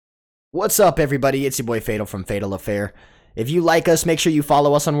What's up, everybody? It's your boy Fatal from Fatal Affair. If you like us, make sure you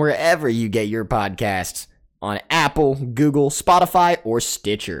follow us on wherever you get your podcasts. On Apple, Google, Spotify, or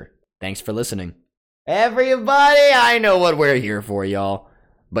Stitcher. Thanks for listening. Everybody, I know what we're here for, y'all.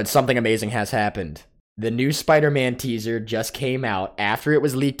 But something amazing has happened. The new Spider-Man teaser just came out after it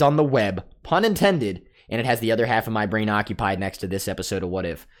was leaked on the web, pun intended, and it has the other half of my brain occupied next to this episode of What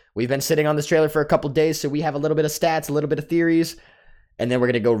If. We've been sitting on this trailer for a couple days, so we have a little bit of stats, a little bit of theories, and then we're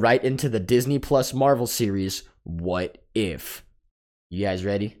going to go right into the Disney Plus Marvel series, What If. You guys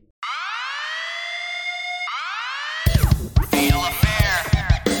ready? Fatal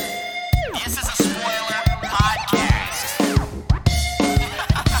Affair. This is a spoiler podcast.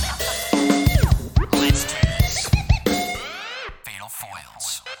 Let's do this. Fatal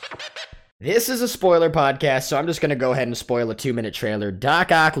Foils. This is a spoiler podcast, so I'm just going to go ahead and spoil a 2-minute trailer.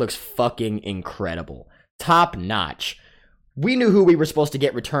 Doc Ock looks fucking incredible. Top notch. We knew who we were supposed to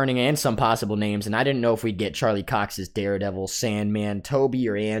get returning and some possible names, and I didn't know if we'd get Charlie Cox's Daredevil, Sandman, Toby,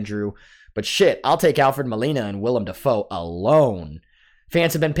 or Andrew. But shit, I'll take Alfred Molina and Willem Dafoe alone.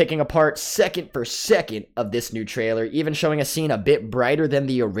 Fans have been picking apart second for second of this new trailer, even showing a scene a bit brighter than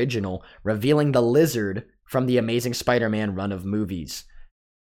the original, revealing the Lizard from the Amazing Spider-Man run of movies.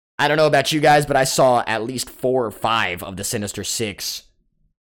 I don't know about you guys, but I saw at least 4 or 5 of the Sinister Six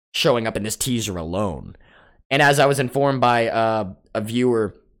showing up in this teaser alone. And as I was informed by a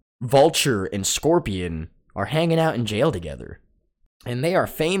viewer, Vulture and Scorpion are hanging out in jail together. And they are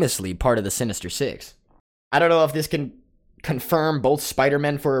famously part of the Sinister Six. I don't know if this can confirm both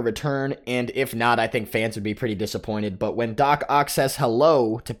Spider-Men for a return, and if not, I think fans would be pretty disappointed. But when Doc Ock says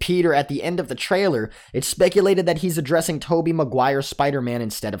hello to Peter at the end of the trailer, it's speculated that he's addressing Tobey Maguire's Spider-Man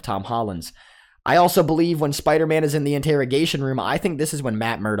instead of Tom Holland's. I also believe when Spider-Man is in the interrogation room, I think this is when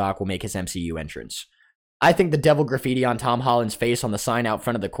Matt Murdock will make his MCU entrance. I think the devil graffiti on Tom Holland's face on the sign out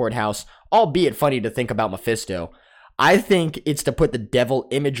front of the courthouse, albeit funny to think about Mephisto, I think it's to put the devil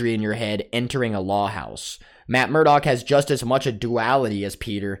imagery in your head entering a law house. Matt Murdock has just as much a duality as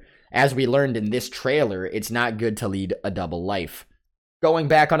Peter. As we learned in this trailer, it's not good to lead a double life. Going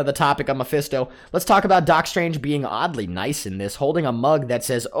back onto the topic of Mephisto, let's talk about Doc Strange being oddly nice in this, holding a mug that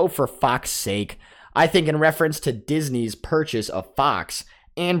says, "Oh, for fuck's sake." I think in reference to Disney's purchase of Fox,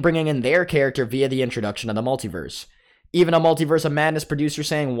 and bringing in their character via the introduction of the multiverse. Even a Multiverse of Madness producer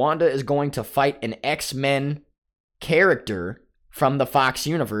saying Wanda is going to fight an X-Men character from the Fox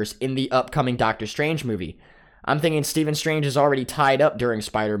universe in the upcoming Doctor Strange movie. I'm thinking Stephen Strange is already tied up during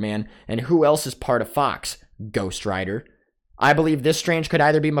Spider-Man, and who else is part of Fox? Ghost Rider. I believe this Strange could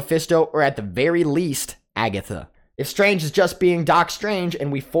either be Mephisto or at the very least, Agatha. If Strange is just being Doc Strange, and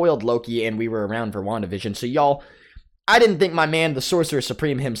we foiled Loki and we were around for WandaVision, so y'all, I didn't think my man, the Sorcerer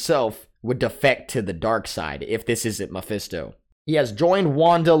Supreme himself, would defect to the dark side if this isn't Mephisto. He has joined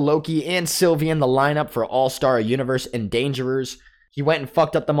Wanda, Loki, and Sylvie in the lineup for All-Star Universe Endangerers. He went and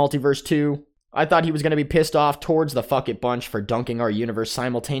fucked up the multiverse too. I thought he was going to be pissed off towards the Fuck It Bunch for dunking our universe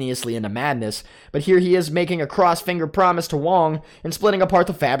simultaneously into madness, but here he is making a cross-finger promise to Wong and splitting apart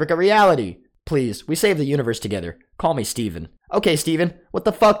the fabric of reality. Please, we save the universe together. Call me Steven. Okay, Steven, what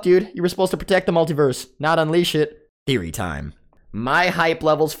the fuck, dude? You were supposed to protect the multiverse, not unleash it. Theory time. My hype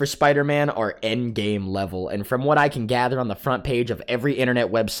levels for Spider-Man are endgame level, and from what I can gather on the front page of every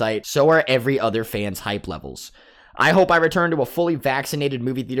internet website, so are every other fan's hype levels. I hope I return to a fully vaccinated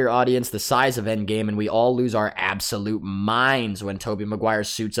movie theater audience the size of Endgame, and we all lose our absolute minds when Tobey Maguire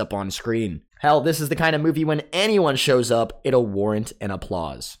suits up on screen. Hell, this is the kind of movie when anyone shows up, it'll warrant an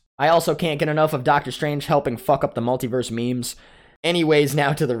applause. I also can't get enough of Doctor Strange helping fuck up the multiverse memes. Anyways,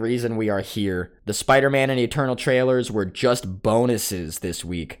 now to the reason we are here. The Spider-Man and Eternal trailers were just bonuses this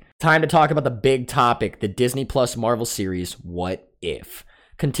week. Time to talk about the big topic, the Disney Plus Marvel series, What If?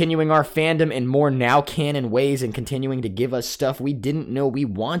 Continuing our fandom in more now canon ways and continuing to give us stuff we didn't know we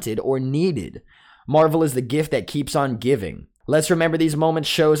wanted or needed. Marvel is the gift that keeps on giving. Let's remember these moments,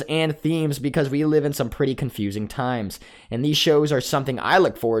 shows, and themes because we live in some pretty confusing times. And these shows are something I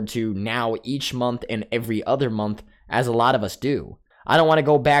look forward to now each month and every other month, as a lot of us do. I don't want to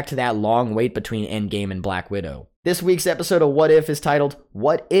go back to that long wait between Endgame and Black Widow. This week's episode of What If is titled,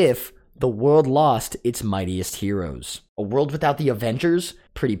 What If the World Lost Its Mightiest Heroes? A world without the Avengers?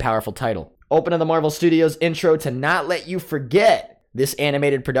 Pretty powerful title. Open to the Marvel Studios intro to not let you forget this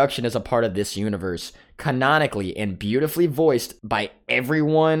animated production is a part of this universe, canonically and beautifully voiced by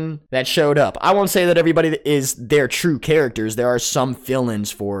everyone that showed up. I won't say that everybody is their true characters. There are some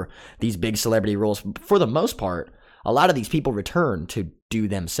fill-ins for these big celebrity roles. For the most part, a lot of these people return to do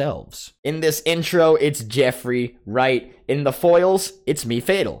themselves. In this intro, it's Jeffrey, right? In the foils, it's me,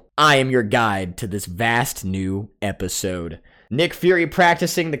 Fatal. I am your guide to this vast new episode. Nick Fury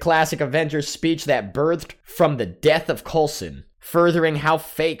practicing the classic Avengers speech that birthed from the death of Coulson, furthering how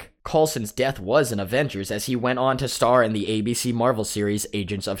fake Coulson's death was in Avengers as he went on to star in the ABC Marvel series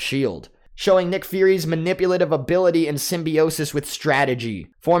Agents of S.H.I.E.L.D., showing Nick Fury's manipulative ability and symbiosis with strategy,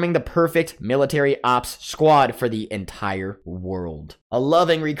 forming the perfect military ops squad for the entire world. A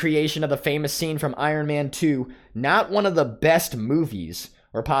loving recreation of the famous scene from Iron Man 2, not one of the best movies,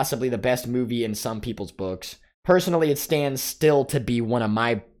 or possibly the best movie in some people's books. Personally, it stands still to be one of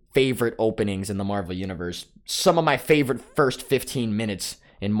my favorite openings in the Marvel Universe. Some of my favorite first 15 minutes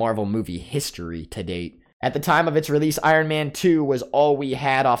in Marvel movie history to date. At the time of its release, Iron Man 2 was all we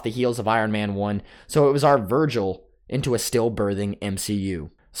had off the heels of Iron Man 1, so it was our Virgil into a still-birthing MCU.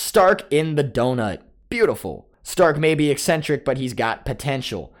 Stark in the donut. Beautiful. Stark may be eccentric, but he's got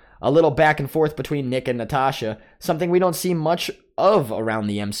potential. A little back and forth between Nick and Natasha, something we don't see much of around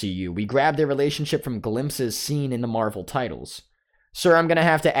the MCU. We grab their relationship from glimpses seen in the Marvel titles. Sir, I'm gonna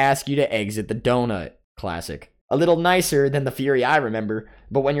have to ask you to exit the donut. Classic. A little nicer than the Fury I remember,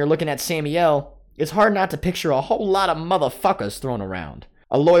 but when you're looking at Samuel, it's hard not to picture a whole lot of motherfuckers thrown around.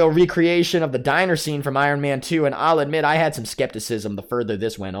 A loyal recreation of the diner scene from Iron Man 2, and I'll admit I had some skepticism the further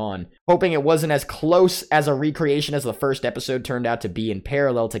this went on, hoping it wasn't as close as a recreation as the first episode turned out to be in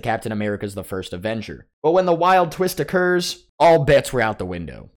parallel to Captain America's The First Avenger. But when the wild twist occurs, all bets were out the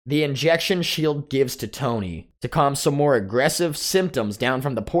window. The injection S.H.I.E.L.D. gives to Tony to calm some more aggressive symptoms down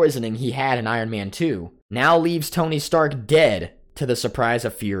from the poisoning he had in Iron Man 2 now leaves Tony Stark dead to the surprise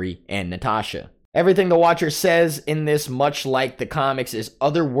of Fury and Natasha. Everything the Watcher says in this, much like the comics, is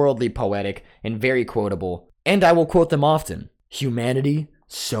otherworldly poetic and very quotable, and I will quote them often. Humanity,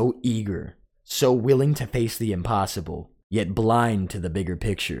 so eager, so willing to face the impossible, yet blind to the bigger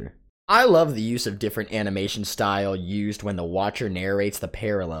picture. I love the use of different animation style used when the Watcher narrates the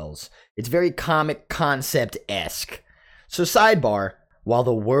parallels. It's very comic concept-esque. So sidebar, while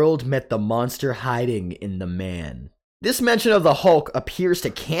the world met the monster hiding in the man. This mention of the Hulk appears to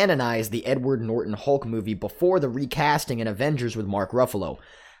canonize the Edward Norton Hulk movie before the recasting in Avengers with Mark Ruffalo.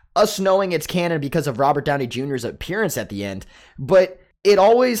 Us knowing it's canon because of Robert Downey Jr.'s appearance at the end, but it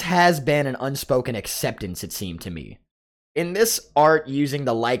always has been an unspoken acceptance, it seemed to me. In this art using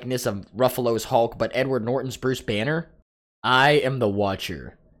the likeness of Ruffalo's Hulk but Edward Norton's Bruce Banner, I am the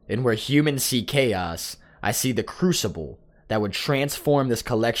Watcher, and where humans see chaos, I see the crucible that would transform this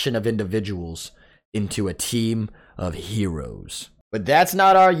collection of individuals into a team of heroes. But that's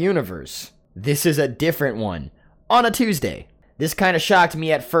not our universe. This is a different one. On a Tuesday. This kind of shocked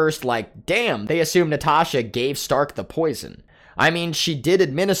me at first, like, damn, they assumed Natasha gave Stark the poison. I mean, she did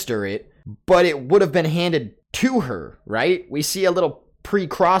administer it, but it would have been handed to her, right? We see a little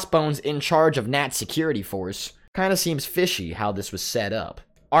pre-Crossbones in charge of Nat's security force. Kind of seems fishy how this was set up.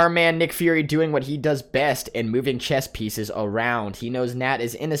 Our man Nick Fury doing what he does best and moving chess pieces around. He knows Nat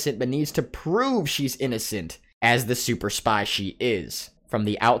is innocent but needs to prove she's innocent as the super spy she is. From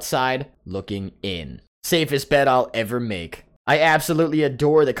the outside, looking in. Safest bet I'll ever make. I absolutely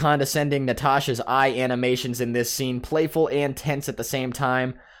adore the condescending Natasha's eye animations in this scene, playful and tense at the same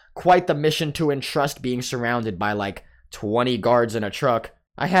time. Quite the mission to entrust being surrounded by like 20 guards in a truck.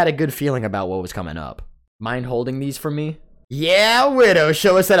 I had a good feeling about what was coming up. Mind holding these for me? Yeah, Widow,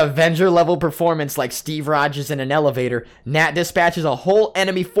 show us that Avenger-level performance like Steve Rogers in an elevator. Nat dispatches a whole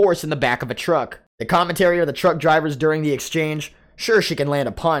enemy force in the back of a truck. The commentary of the truck drivers during the exchange, sure she can land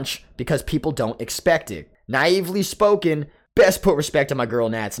a punch, because people don't expect it. Naively spoken, best put respect on my girl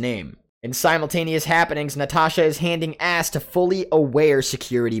Nat's name. In simultaneous happenings, Natasha is handing ass to fully aware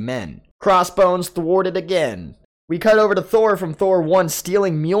security men. Crossbones thwarted again. We cut over to Thor from Thor 1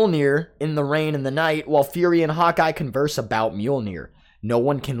 stealing Mjolnir in the rain and the night, while Fury and Hawkeye converse about Mjolnir. No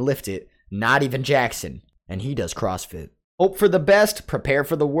one can lift it, not even Jackson, and he does CrossFit. Hope for the best, prepare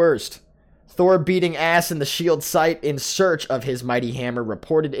for the worst. Thor beating ass in the S.H.I.E.L.D. site in search of his mighty hammer,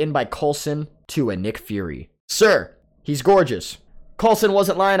 reported in by Coulson to a Nick Fury. Sir, he's gorgeous. Coulson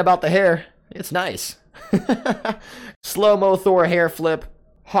wasn't lying about the hair. It's nice. Slow-mo Thor hair flip.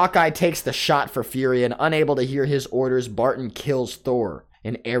 Hawkeye takes the shot for Fury, and unable to hear his orders, Barton kills Thor,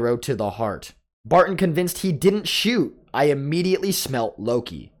 an arrow to the heart. Barton convinced he didn't shoot. I immediately smelt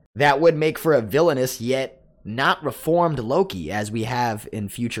Loki. That would make for a villainous yet not reformed Loki, as we have in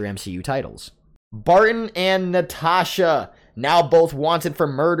future MCU titles. Barton and Natasha, now both wanted for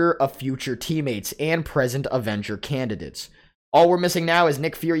murder of future teammates and present Avenger candidates. All we're missing now is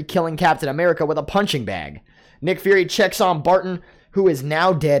Nick Fury killing Captain America with a punching bag. Nick Fury checks on Barton, who is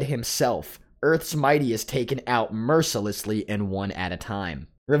now dead himself. Earth's mighty is taken out mercilessly and one at a time.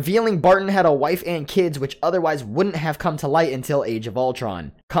 Revealing Barton had a wife and kids which otherwise wouldn't have come to light until Age of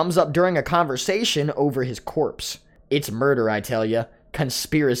Ultron. Comes up during a conversation over his corpse. It's murder, I tell ya.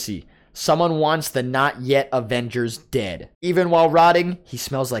 Conspiracy. Someone wants the not yet Avengers dead. Even while rotting, he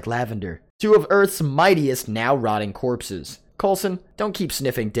smells like lavender. Two of Earth's mightiest now rotting corpses. Coulson, don't keep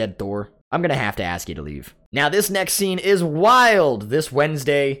sniffing dead Thor. I'm gonna have to ask you to leave. Now this next scene is wild. This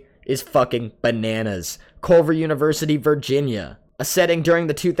Wednesday is fucking bananas. Culver University, Virginia. A setting during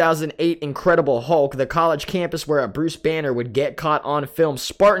the 2008 Incredible Hulk, the college campus where a Bruce Banner would get caught on film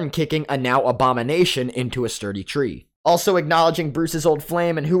Spartan kicking a now abomination into a sturdy tree. Also acknowledging Bruce's old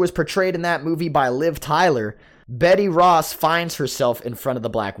flame and who was portrayed in that movie by Liv Tyler, Betty Ross finds herself in front of the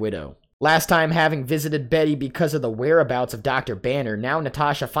Black Widow. Last time having visited Betty because of the whereabouts of Dr. Banner, now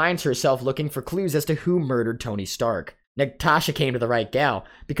Natasha finds herself looking for clues as to who murdered Tony Stark. Natasha came to the right gal,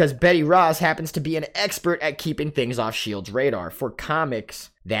 because Betty Ross happens to be an expert at keeping things off S.H.I.E.L.D.'s radar. For comics,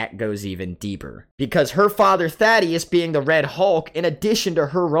 that goes even deeper. Because her father Thaddeus being the Red Hulk, in addition to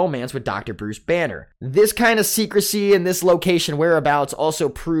her romance with Dr. Bruce Banner. This kind of secrecy and this location whereabouts also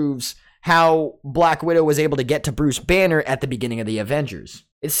proves how Black Widow was able to get to Bruce Banner at the beginning of the Avengers.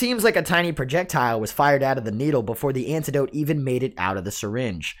 It seems like a tiny projectile was fired out of the needle before the antidote even made it out of the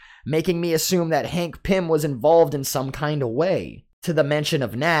syringe, making me assume that Hank Pym was involved in some kind of way. To the mention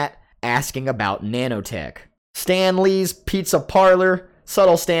of Nat asking about nanotech. Stan Lee's Pizza Parlor,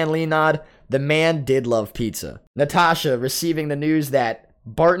 subtle Stan Lee nod, the man did love pizza. Natasha receiving the news that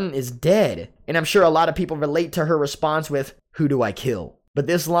Barton is dead, and I'm sure a lot of people relate to her response with, "Who do I kill?" But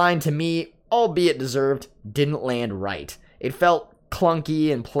this line to me, albeit deserved, didn't land right. It felt clunky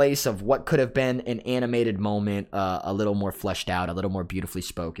in place of what could have been an animated moment, a little more fleshed out, a little more beautifully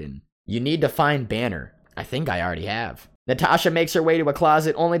spoken. You need to find Banner. I think I already have. Natasha makes her way to a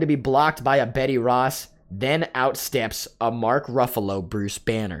closet only to be blocked by a Betty Ross. Then out steps a Mark Ruffalo Bruce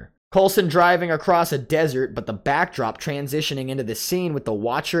Banner. Coulson driving across a desert, but the backdrop transitioning into the scene with the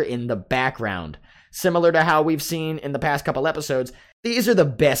Watcher in the background. Similar to how we've seen in the past couple episodes, these are the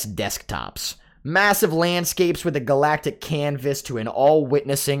best desktops. Massive landscapes with a galactic canvas to an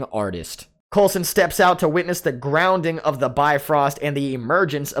all-witnessing artist. Coulson steps out to witness the grounding of the Bifrost and the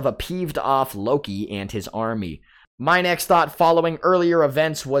emergence of a peeved-off Loki and his army. My next thought following earlier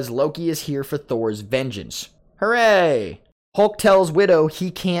events was Loki is here for Thor's vengeance. Hooray! Hulk tells Widow he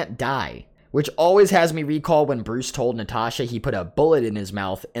can't die, which always has me recall when Bruce told Natasha he put a bullet in his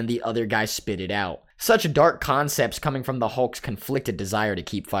mouth and the other guy spit it out. Such dark concepts coming from the Hulk's conflicted desire to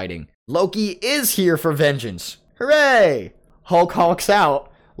keep fighting. Loki is here for vengeance. Hooray! Hulk hulks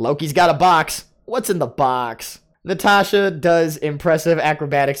out. Loki's got a box. What's in the box? Natasha does impressive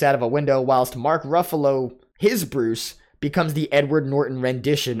acrobatics out of a window whilst Mark Ruffalo, his Bruce, becomes the Edward Norton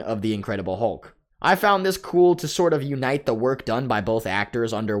rendition of the Incredible Hulk. I found this cool to sort of unite the work done by both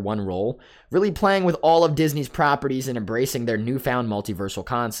actors under one role, really playing with all of Disney's properties and embracing their newfound multiversal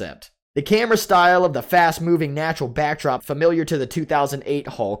concept. The camera style of the fast-moving natural backdrop familiar to the 2008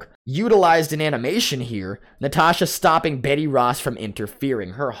 Hulk, utilized in animation here, Natasha stopping Betty Ross from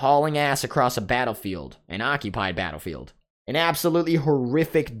interfering, her hauling ass across a battlefield, an occupied battlefield. An absolutely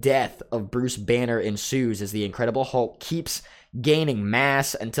horrific death of Bruce Banner ensues as the Incredible Hulk keeps gaining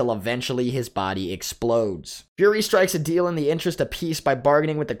mass until eventually his body explodes. Fury strikes a deal in the interest of peace by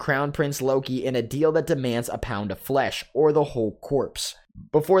bargaining with the Crown Prince Loki in a deal that demands a pound of flesh, or the whole corpse,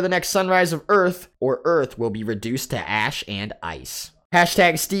 before the next sunrise of Earth, or Earth will be reduced to ash and ice.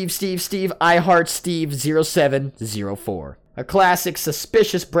 Hashtag Steve, I heart Steve 0704. A classic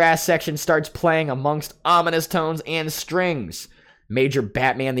suspicious brass section starts playing amongst ominous tones and strings. Major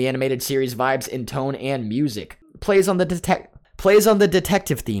Batman the Animated Series vibes in tone and music. Plays on the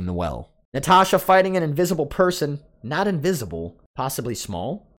detective theme well. Natasha fighting an invisible person, not invisible, possibly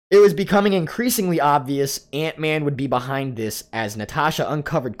small. It was becoming increasingly obvious Ant-Man would be behind this as Natasha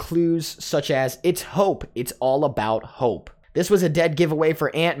uncovered clues such as, it's Hope, it's all about Hope. This was a dead giveaway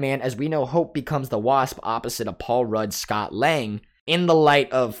for Ant-Man as we know Hope becomes the Wasp opposite of Paul Rudd's Scott Lang in the light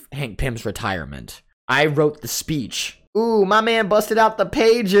of Hank Pym's retirement. I wrote the speech. Ooh, my man busted out the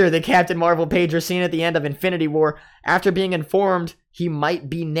pager, the Captain Marvel pager seen at the end of Infinity War after being informed he might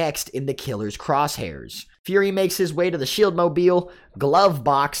be next in the killer's crosshairs. Fury makes his way to the Shield-mobile glove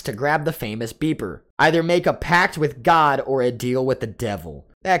box to grab the famous beeper. Either make a pact with God or a deal with the devil.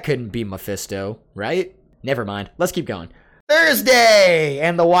 That couldn't be Mephisto, right? Never mind, let's keep going. Thursday!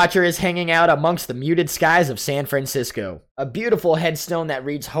 And the Watcher is hanging out amongst the muted skies of San Francisco. A beautiful headstone that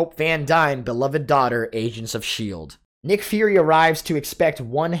reads Hope Van Dyne, beloved daughter, Agents of S.H.I.E.L.D. Nick Fury arrives to expect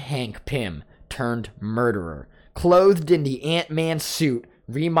one Hank Pym, turned murderer, clothed in the Ant-Man suit,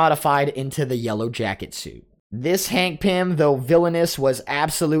 remodified into the Yellow Jacket suit. This Hank Pym, though villainous, was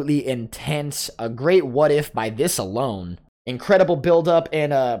absolutely intense, a great what-if by this alone. Incredible build-up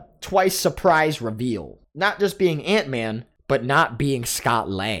and a twice surprise reveal. not just being Ant-Man, but not being Scott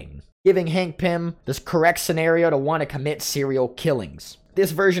Lang, giving Hank Pym this correct scenario to want to commit serial killings.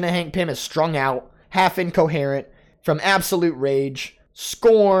 This version of Hank Pym is strung out, half incoherent, from absolute rage,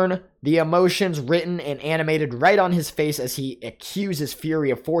 scorn, the emotions written and animated right on his face as he accuses Fury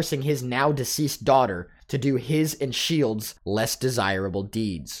of forcing his now deceased daughter to do his and S.H.I.E.L.D.'s less desirable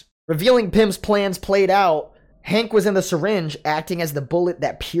deeds. Revealing Pym's plans played out, Hank was in the syringe acting as the bullet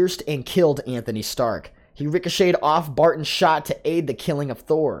that pierced and killed Anthony Stark. He ricocheted off Barton's shot to aid the killing of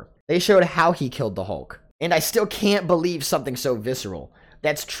Thor. They showed how he killed the Hulk. And I still can't believe something so visceral.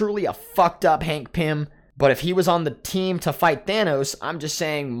 That's truly a fucked up Hank Pym. But if he was on the team to fight Thanos, I'm just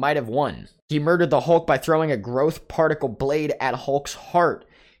saying might have won. He murdered the Hulk by throwing a growth particle blade at Hulk's heart,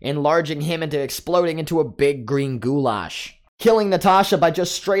 enlarging him into exploding into a big green goulash. Killing Natasha by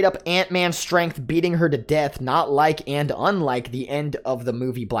just straight up Ant-Man strength, beating her to death, not like and unlike the end of the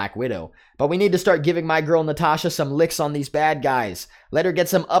movie Black Widow. But we need to start giving my girl Natasha some licks on these bad guys. Let her get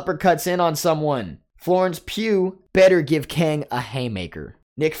some uppercuts in on someone. Florence Pugh better give Kang a haymaker.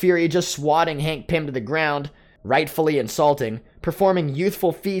 Nick Fury just swatting Hank Pym to the ground, rightfully insulting, performing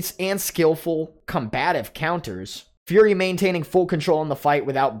youthful feats and skillful, combative counters. Fury maintaining full control in the fight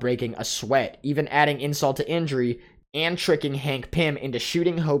without breaking a sweat, even adding insult to injury, and tricking Hank Pym into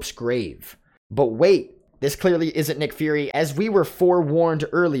shooting Hope's grave. But wait, this clearly isn't Nick Fury, as we were forewarned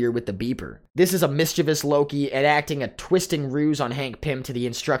earlier with the beeper. This is a mischievous Loki enacting a twisting ruse on Hank Pym to the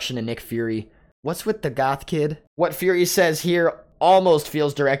instruction of Nick Fury. What's with the goth kid? What Fury says here almost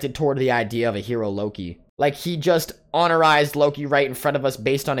feels directed toward the idea of a hero Loki. Like he just honorized Loki right in front of us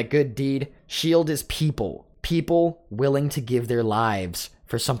based on a good deed. S.H.I.E.L.D. is people. People willing to give their lives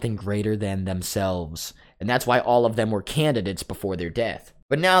for something greater than themselves. And that's why all of them were candidates before their death.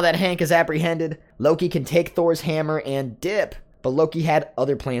 But now that Hank is apprehended, Loki can take Thor's hammer and dip. But Loki had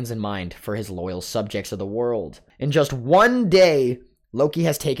other plans in mind for his loyal subjects of the world. In just one day, Loki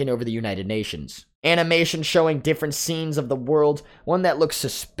has taken over the United Nations. Animation showing different scenes of the world, one that looks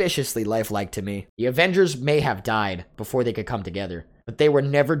suspiciously lifelike to me. The Avengers may have died before they could come together, but they were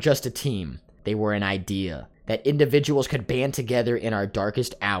never just a team. They were an idea that individuals could band together in our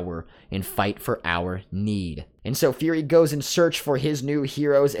darkest hour and fight for our need. And so Fury goes in search for his new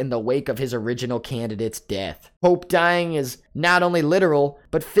heroes in the wake of his original candidate's death. Hope dying is not only literal,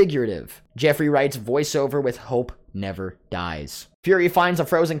 but figurative. Jeffrey Wright's voiceover with Hope never dies. Fury finds a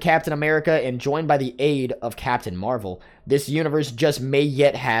frozen Captain America, and joined by the aid of Captain Marvel, this universe just may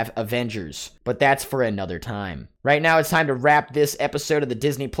yet have Avengers. But that's for another time. Right now it's time to wrap this episode of the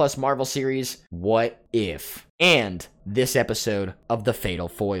Disney Plus Marvel series, What If? And this episode of The Fatal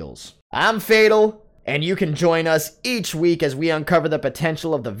Foils. I'm Fatal, and you can join us each week as we uncover the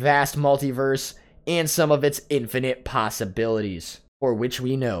potential of the vast multiverse and some of its infinite possibilities, for which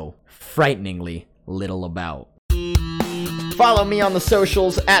we know frighteningly little about. Follow me on the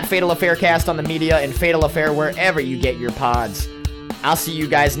socials at Fatal Affaircast on the media and Fatal Affair wherever you get your pods. I'll see you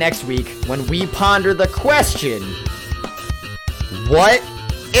guys next week when we ponder the question, what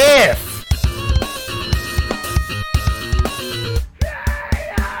if?